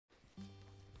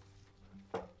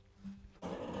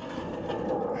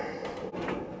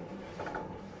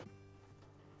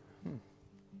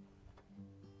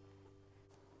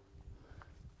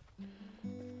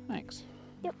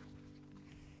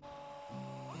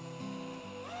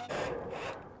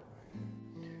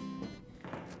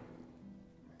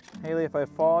Haley, if I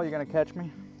fall, you're gonna catch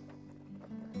me?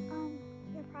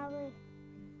 You're probably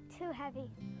too heavy.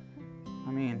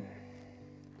 I mean,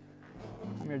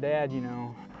 I'm your dad, you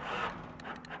know.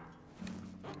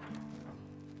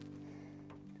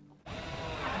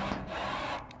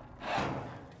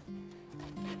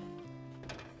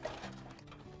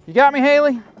 You got me,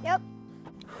 Haley? Yep.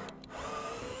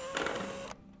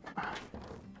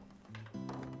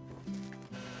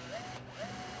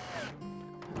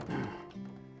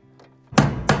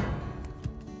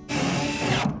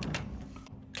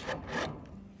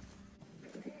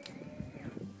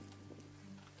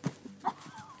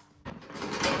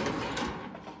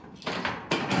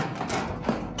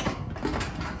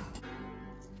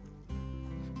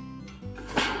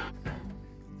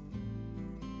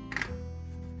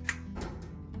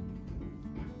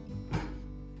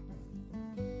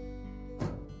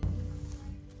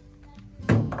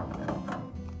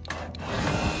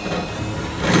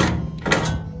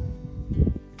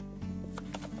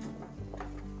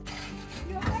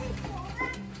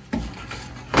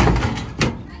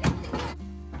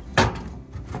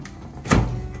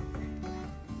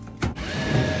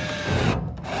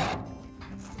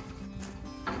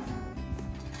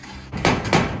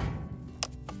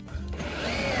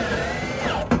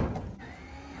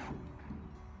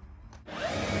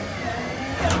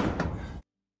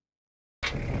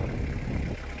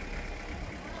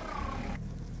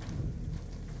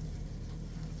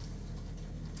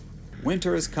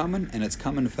 Winter is coming, and it's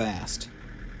coming fast.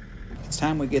 It's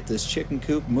time we get this chicken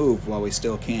coop moved while we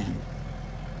still can.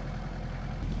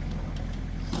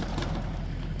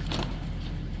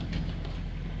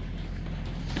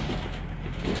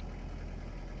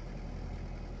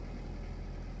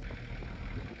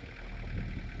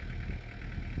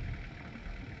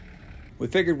 We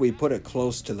figured we'd put it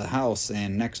close to the house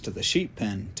and next to the sheep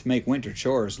pen to make winter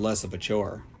chores less of a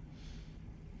chore.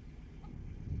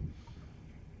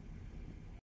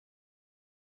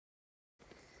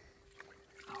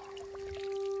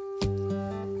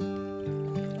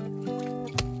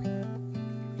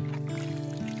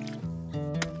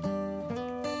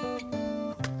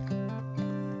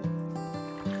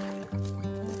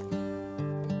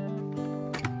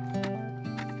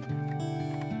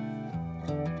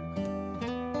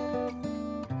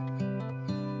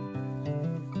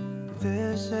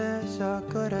 This is as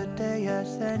good a day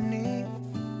as any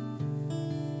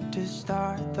to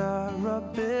start the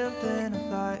rebuilding of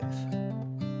life.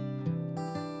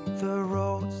 The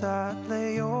roads that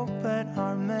lay open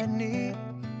are many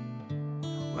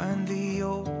when the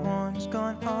old one's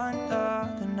gone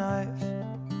under the knife.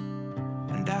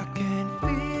 And I can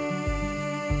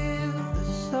feel the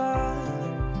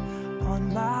sun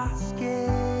on my skin,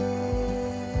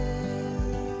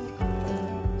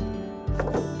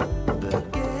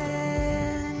 beginning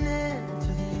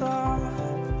to thaw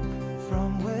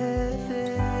from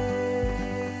within.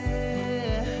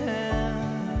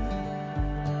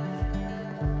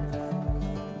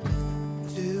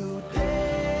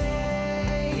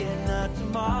 Today and not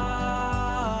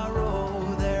tomorrow,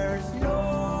 there's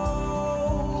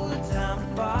no time to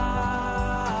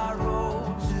borrow.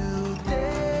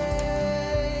 Today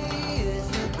is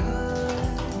a good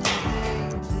day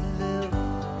to live.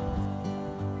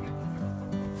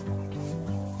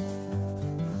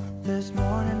 This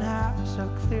morning has a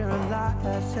clearer light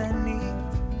as any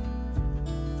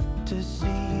to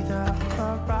see the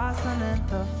horizon in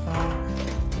the far.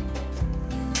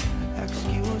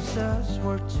 Excuses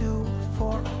were 2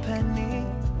 for a penny,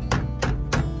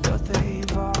 but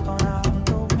they've all gone out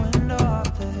the window of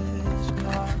this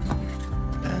car.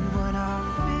 And when I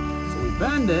feel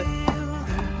Bend it the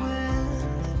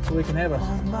wind so we can have a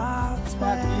on my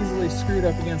spot easily screwed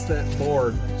up against that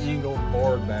board, angled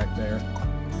board back there.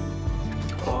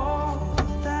 all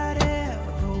that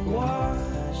ever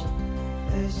was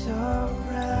is a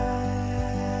wreck.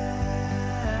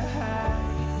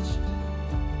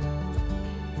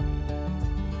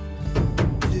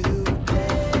 Today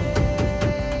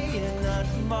and not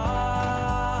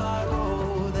tomorrow,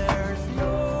 there's no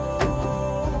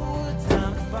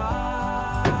time to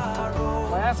borrow.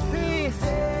 Last piece,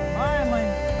 finally.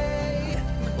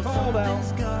 Cold out.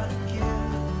 Something's gotta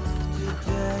give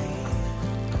today.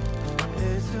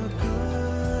 It's a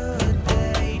good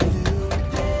day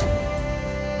today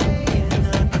and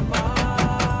not tomorrow.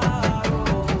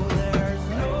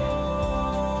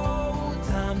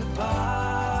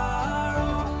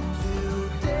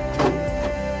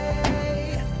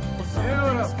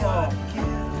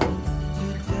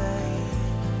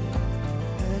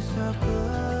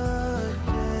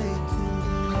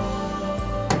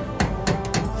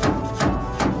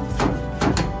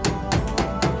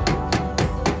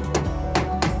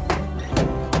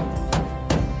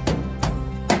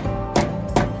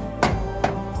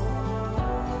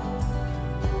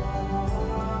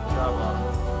 job on it.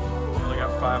 We only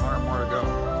got 500 more to go.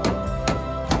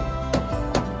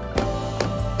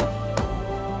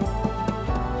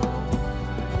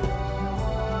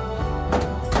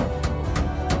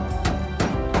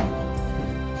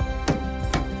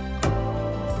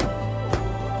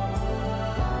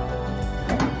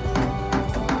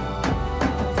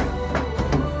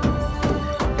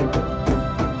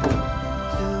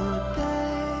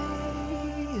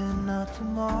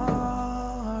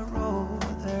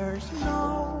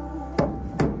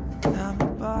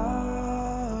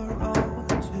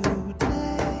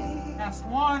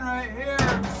 One right here.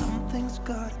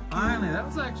 Finally, that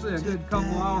was actually a good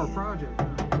couple-hour project.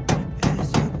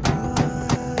 It's a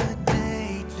good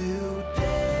day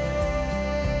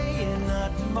today and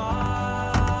not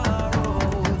tomorrow.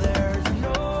 There's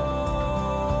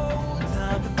no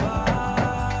time to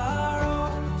borrow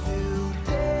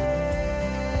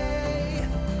today.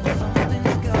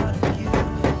 Something's gotta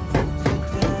give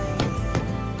today.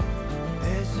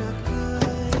 It's a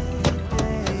good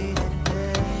day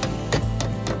today.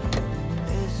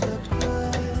 It's a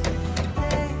good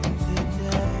day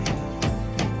today.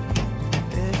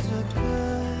 It's a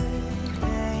good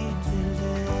day to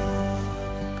live.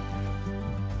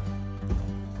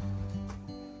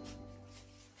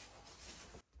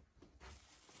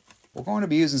 We're going to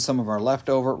be using some of our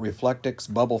leftover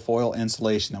Reflectix bubble foil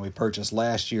insulation that we purchased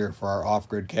last year for our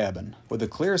off-grid cabin. With the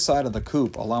clear side of the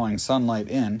coop allowing sunlight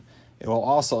in, it will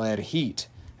also add heat,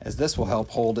 as this will help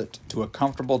hold it to a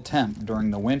comfortable temp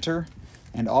during the winter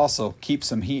and also keep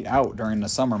some heat out during the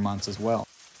summer months as well.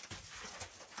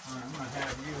 All right, I'm going to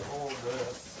have you hold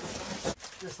this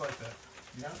just like that.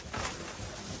 Yep.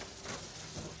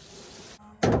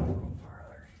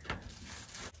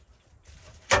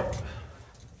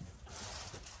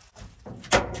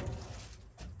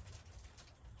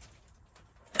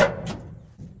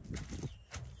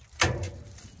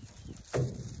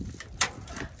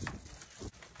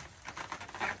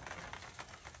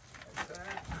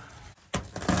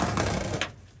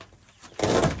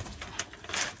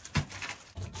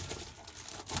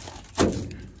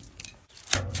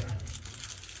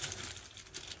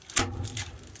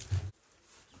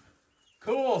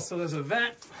 Cool, so there's a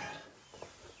vent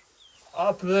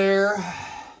up there.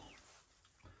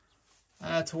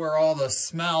 That's where all the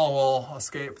smell will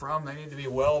escape from. They need to be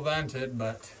well vented,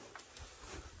 but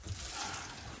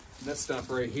this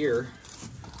stuff right here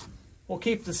will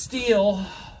keep the steel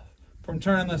from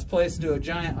turning this place into a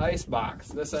giant ice box.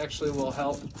 This actually will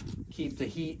help keep the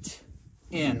heat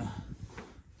in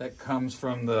that comes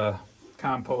from the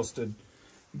composted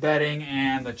bedding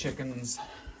and the chicken's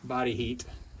body heat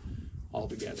all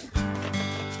together.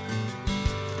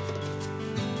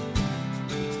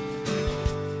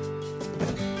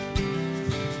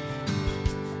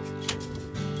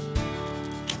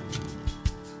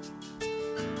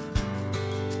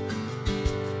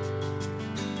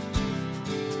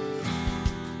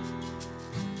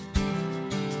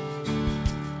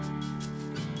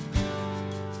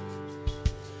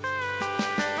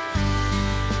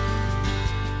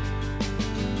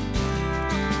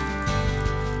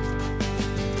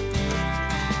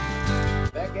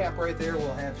 Gap right there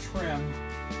will have trim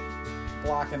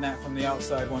blocking that from the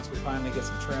outside once we finally get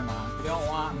some trim on. You don't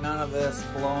want none of this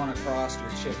blowing across your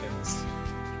chickens.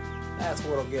 That's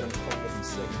what'll get them cold and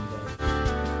sick and dead.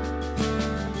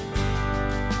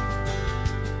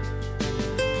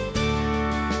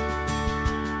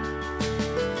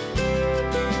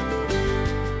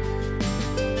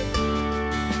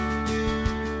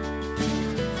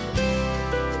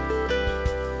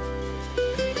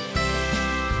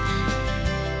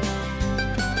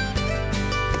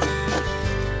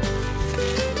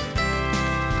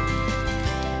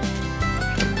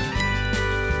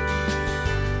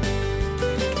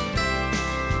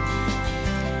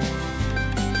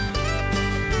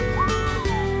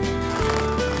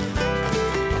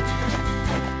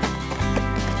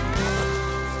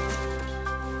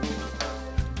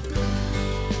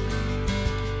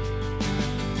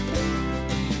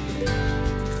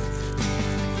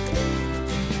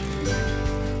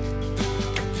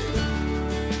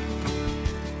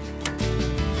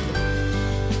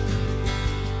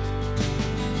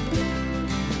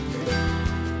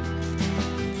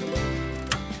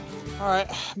 All right,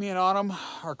 me and Autumn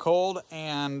are cold,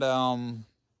 and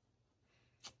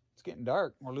it's getting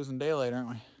dark. We're losing daylight, aren't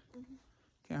we? Mm-hmm.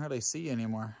 Can't hardly see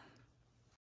anymore.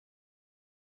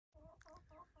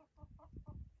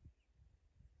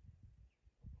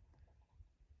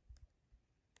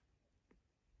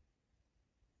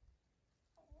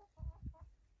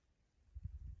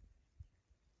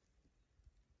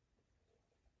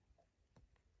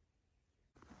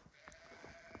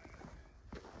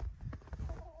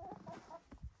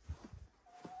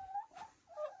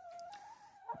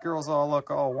 Girls all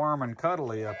look all warm and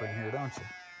cuddly up in here, don't you?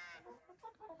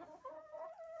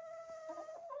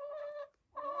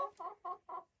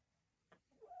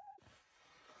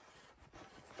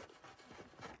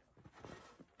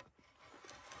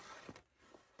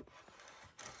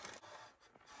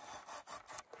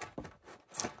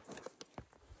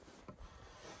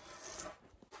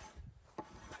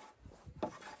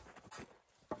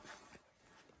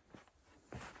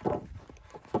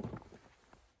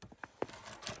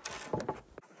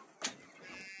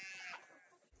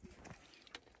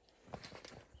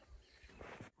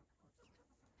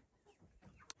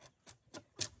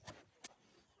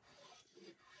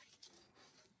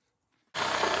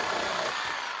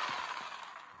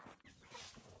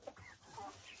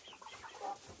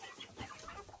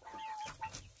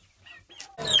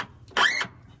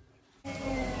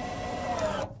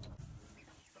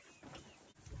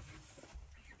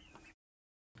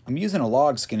 I'm using a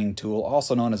log skinning tool,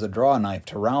 also known as a draw knife,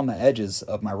 to round the edges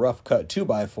of my rough cut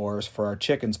 2x4s for our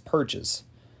chickens' perches.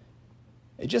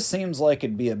 It just seems like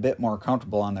it'd be a bit more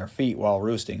comfortable on their feet while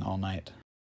roosting all night.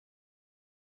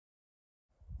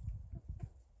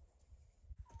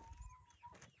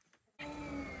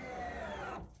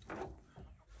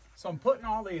 So I'm putting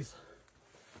all these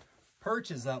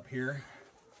perches up here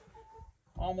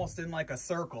almost in like a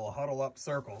circle, a huddle up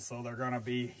circle. So they're gonna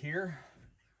be here,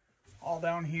 all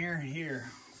down here, here.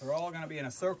 So they're all gonna be in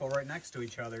a circle right next to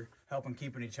each other, helping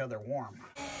keeping each other warm.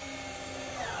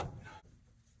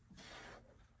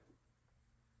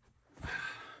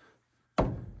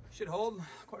 Should hold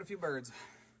quite a few birds.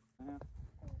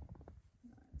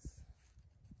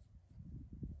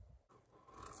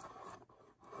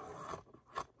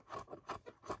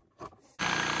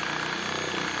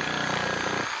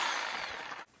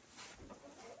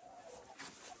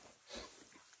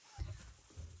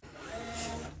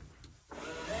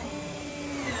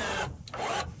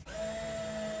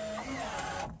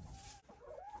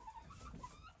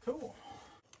 Cool.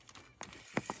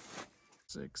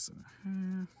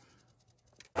 6.5.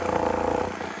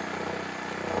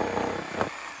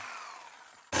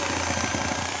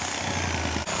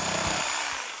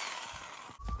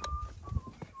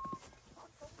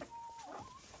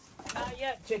 Not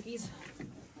yet, chickies.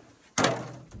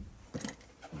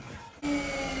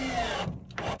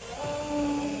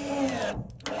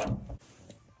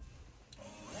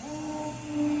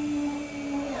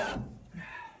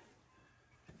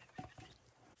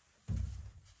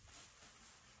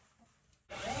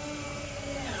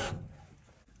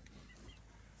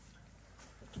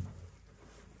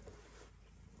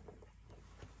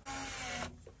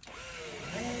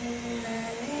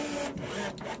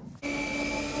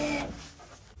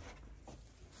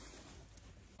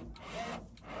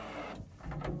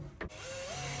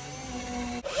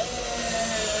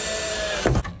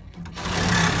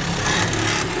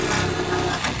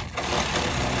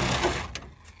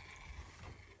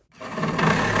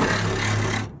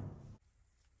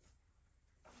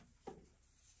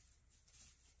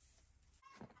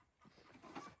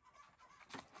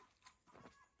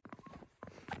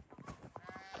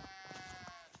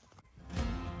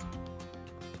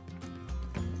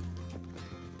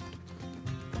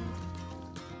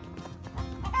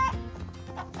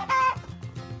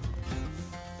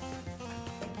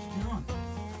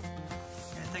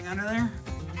 Under there?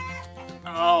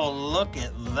 Oh, look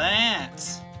at that,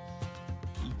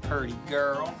 you pretty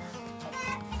girl.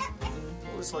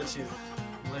 We'll just let you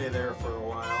lay there for a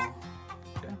while.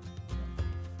 Okay.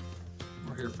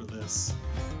 We're here for this.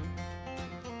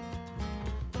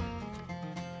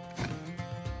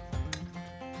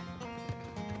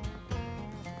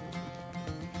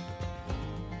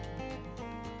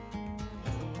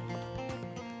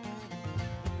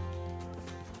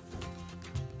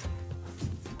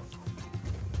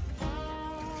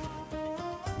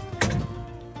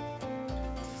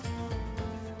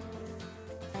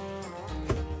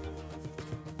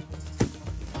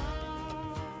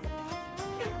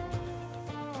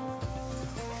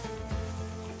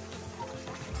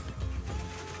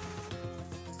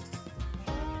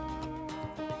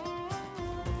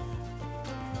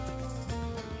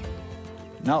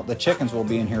 Now that the chickens will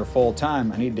be in here full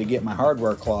time, I need to get my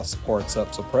hardware cloth supports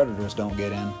up so predators don't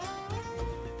get in.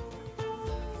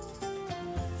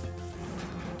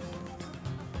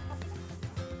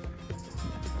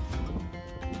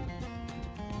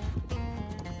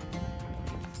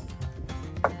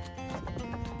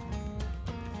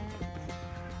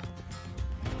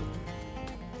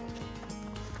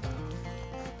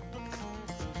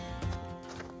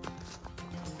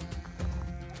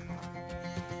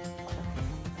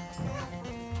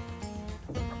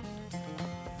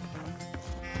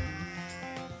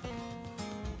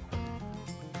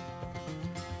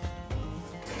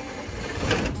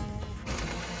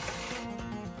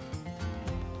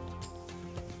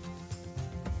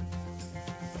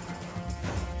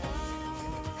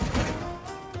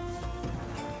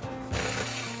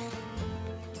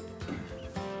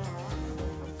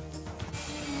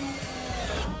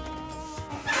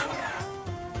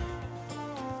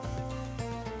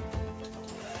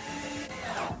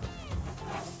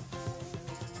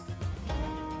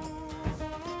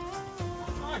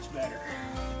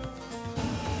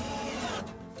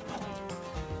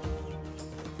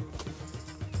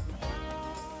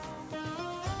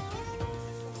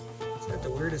 that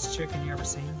the weirdest chicken you ever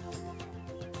seen?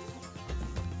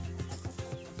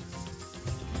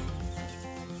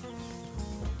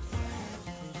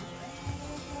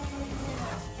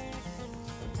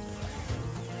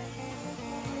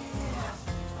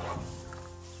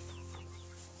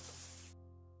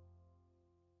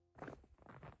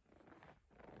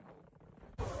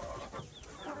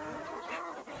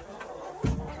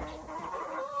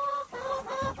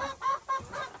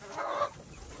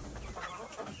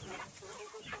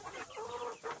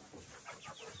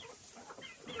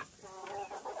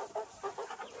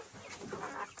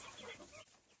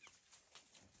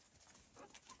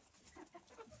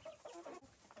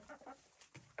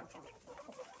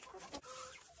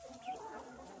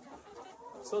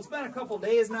 So it's been a couple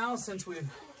days now since we've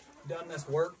done this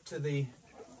work to the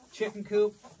chicken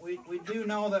coop. We do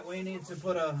know that we need to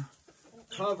put a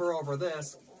cover over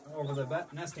this, over the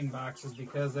nesting boxes,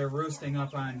 because they're roosting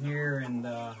up on here and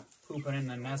pooping in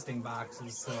the nesting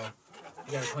boxes. So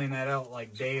you gotta clean that out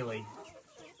like daily.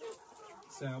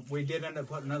 So we did end up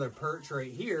putting another perch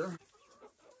right here.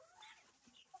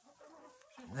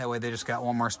 That way they just got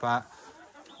one more spot.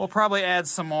 We'll probably add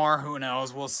some more, who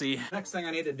knows, we'll see. Next thing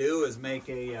I need to do is make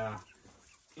a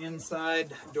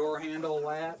inside door handle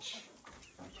latch.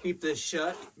 Keep this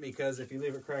shut, because if you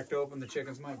leave it cracked open, the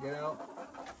chickens might get out.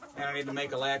 And I need to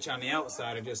make a latch on the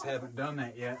outside. I just haven't done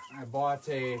that yet. I bought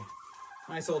a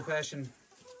nice old-fashioned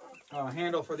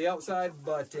handle for the outside,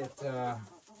 but it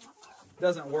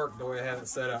doesn't work the way I have it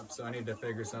set up, so I need to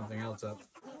figure something else up.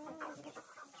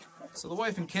 So the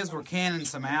wife and kids were canning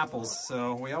some apples,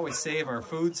 so we always save our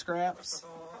food scraps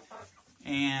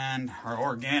and our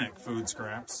organic food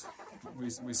scraps.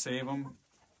 We save them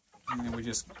and then we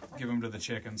just give them to the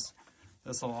chickens.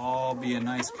 This will all be a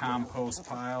nice compost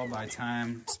pile by the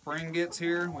time spring gets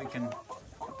here. We can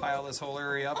pile this whole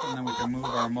area up and then we can move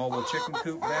our mobile chicken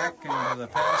coop back into the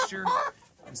pasture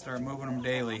and start moving them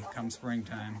daily come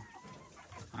springtime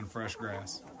on fresh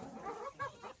grass.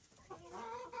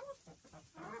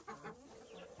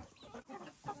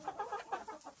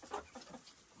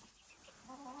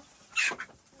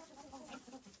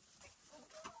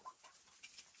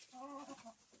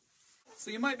 So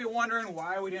you might be wondering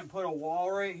why we didn't put a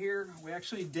wall right here. We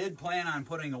actually did plan on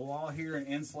putting a wall here and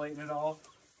insulating it all.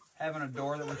 Having a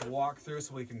door that we can walk through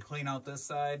so we can clean out this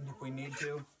side if we need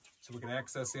to. So we can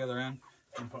access the other end.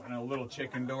 And putting a little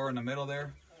chicken door in the middle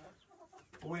there.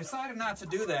 But we decided not to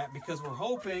do that because we're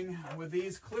hoping with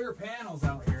these clear panels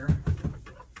out here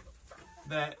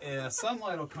that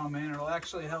sunlight will come in and it'll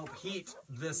actually help heat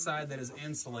this side that is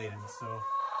insulating. So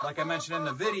like I mentioned in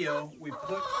the video, we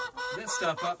put this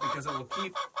stuff up because it will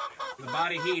keep the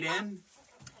body heat in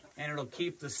and it'll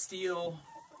keep the steel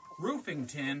roofing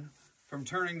tin from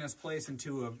turning this place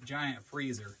into a giant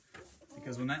freezer.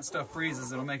 Because when that stuff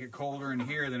freezes, it'll make it colder in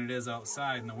here than it is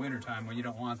outside in the wintertime when you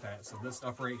don't want that. So this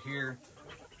stuff right here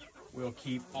will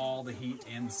keep all the heat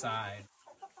inside.